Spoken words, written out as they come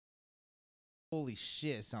Holy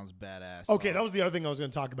shit, sounds badass. Okay, that was the other thing I was going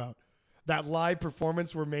to talk about. That live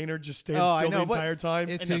performance where Maynard just stands I still know, the but entire time.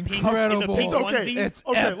 It's In the pink- incredible. in the pink It's okay. onesie? It's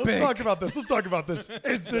Okay, epic. let's talk about this. Let's talk about this.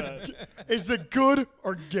 Is it good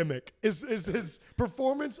or gimmick? Is his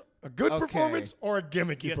performance a good performance or a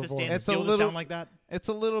gimmicky You have to stand performance? still to sound like that? It's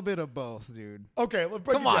a little bit of both, dude. Okay, let's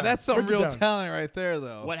break Come it on, down. that's some Break it real down. talent right there,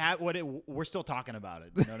 though. We're still talking about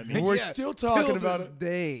it. You know what I mean? We're Yeah, still talking till about this it.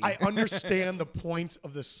 day. I understand the point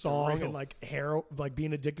of the song real. and like like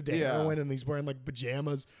being addicted to Yeah. heroin and he's wearing like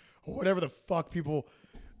pajamas or whatever the fuck people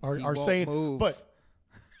are won't saying. move. But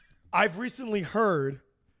I've recently heard,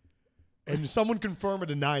 and someone confirm or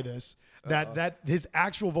deny this, that his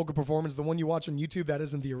actual vocal performance, the one you watch on YouTube, that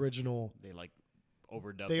isn't the original. They like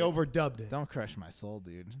overdubbed. They overdubbed it. Don't crush my soul,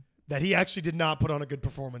 dude. That he actually did not put on a good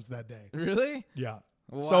performance that day. Really? Yeah.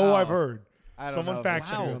 Wow. So I've heard. I don't Someone know if fact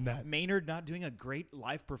it's check me Wow, on that. Maynard not doing a great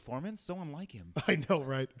live performance. So unlike him. I know,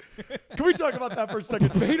 right? Can we talk about that for a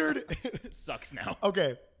second? Maynard. It sucks now.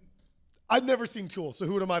 Okay. I've never seen Tool, so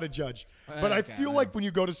who am I to judge? But I Okay, feel man. like when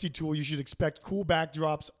you go to see Tool, you should expect cool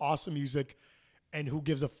backdrops, awesome music, and who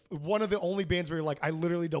gives a one of the only bands where you're like, I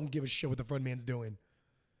literally don't give a shit what the front man's doing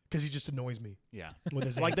because he just annoys me. Yeah. With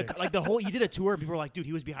his like antics. the whole he did a tour. People were like, dude,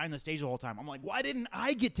 he was behind the stage the whole time. I'm like, why didn't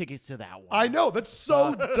I get tickets to that one? I know that's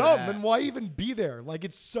so Fuck dumb. that. Then why even be there? Like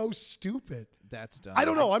it's so stupid. That's dumb. I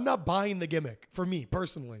don't know. I'm not buying the gimmick for me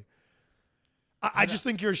personally. I just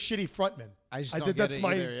think you're a shitty frontman. I just think don't get that's it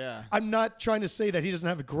my. either, yeah. I'm not trying to say that he doesn't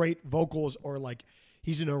have great vocals or like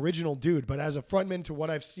he's an original dude, but as a frontman, to what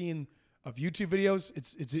I've seen of YouTube videos,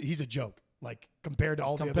 he's a joke. Like compared to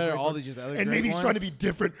all the Compared other to all great these other and great maybe he's trying to ones? be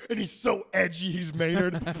different, and he's so edgy. He's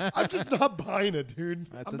Maynard. I'm just not buying it, dude.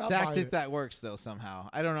 That's I'm a not buying tactic it. that works, though, somehow.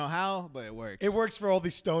 I don't know how, but it works. It works for all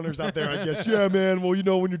these stoners out there, I guess. Yeah, man. Well, you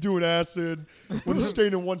know, when you're doing acid, when he's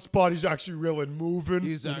staying in one spot, he's actually real and moving.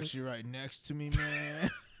 He's actually right next to me, man.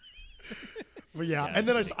 But yeah, and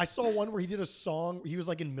then I saw one where he did a song. He was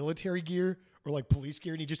like in military gear or like police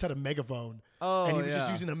gear, and he just had a megaphone. Oh, and he was just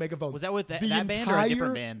yeah. using a megaphone. Was that with that The band or a different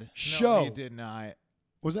entire band? Show No, he did not.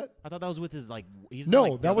 was that? I thought that was with his like. He's in, No,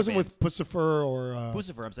 like, the that other wasn't band. with Pussifer or.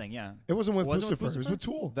 Pussifer. I'm saying, yeah. It wasn't with Wasn't Pussifer. with It was Pussifer? with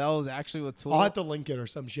Tool. That was actually with Tool. I'll have to link it or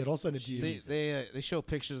some shit. I'll send it to you. They show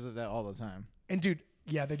pictures of that all the time. And dude,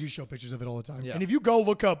 yeah, they do show pictures of it all the time. Yeah. And if you go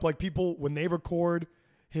look up like people when they record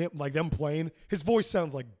him, like them playing, his voice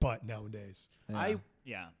sounds like butt nowadays.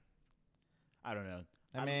 Yeah. I don't know.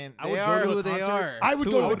 I mean, I they would go are to a who they concert. are. I would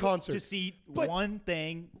go to Tool. the concert to see But- one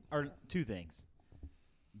thing or two things.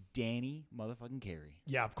 Danny motherfucking Carey.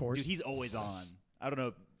 Yeah, of course. Dude, he's always on. I don't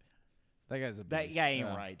know. That guy's a That beast. guy ain't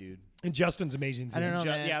Yeah. right, dude. And Justin's amazing too. I don't know, Ju-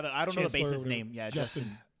 man. yeah, I don't know the Chancellor or bassist whatever. name. Yeah,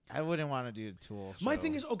 Justin. I wouldn't want to do the Tool. My show.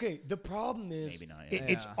 thing is, okay, the problem is Maybe not,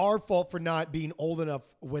 it's yeah. our fault for not being old enough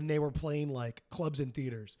when they were playing like clubs and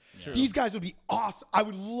theaters. True. These guys would be awesome. I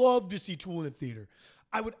would love to see Tool in a theater.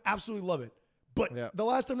 I would absolutely love it. But Yeah. the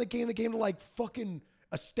last time they came to like fucking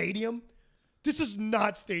a stadium. This is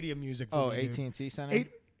not stadium music for me, dude. AT&T Center. I think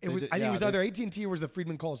They it was did- either AT&T or was the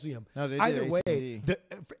Freedman Coliseum. No, they did Either way, AT&T.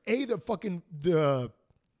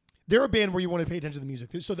 they're a band where you want to pay attention to the music,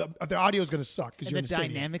 so the audio is going to suck because And you're in the a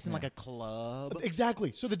stadium. dynamics in like a club.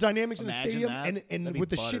 Exactly. So the dynamics in a Imagine stadium that. and That'd be with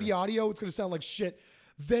the butter. shitty audio, it's going to sound like shit.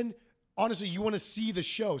 Then, honestly, you want to see the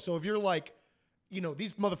show. So if you're like,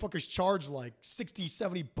 these motherfuckers charge like 60,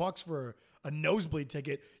 70 bucks for a nosebleed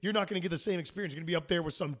ticket, you're not going to get the same experience. You're going to be up there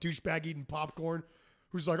with some douchebag eating popcorn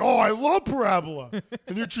who's like, oh, I love Parabola.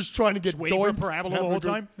 And you're just trying to get Waiting for doinked. Parabola the Have a whole good-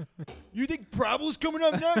 time. You think Parabola's coming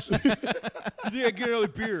up next? You think I get another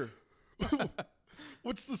beer?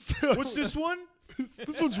 What's What's this one?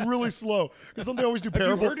 This one's really slow. Because don't they always do you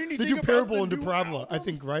Parabola? heard They anything do about Parabola the into new Parabola, I album?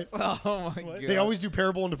 think, right? Oh my god. They always do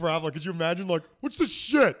Parabola into Parabola. Could you imagine, like, what's the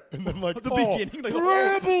shit? And then, like, The oh, beginning, like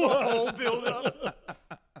Parabola! the whole build up.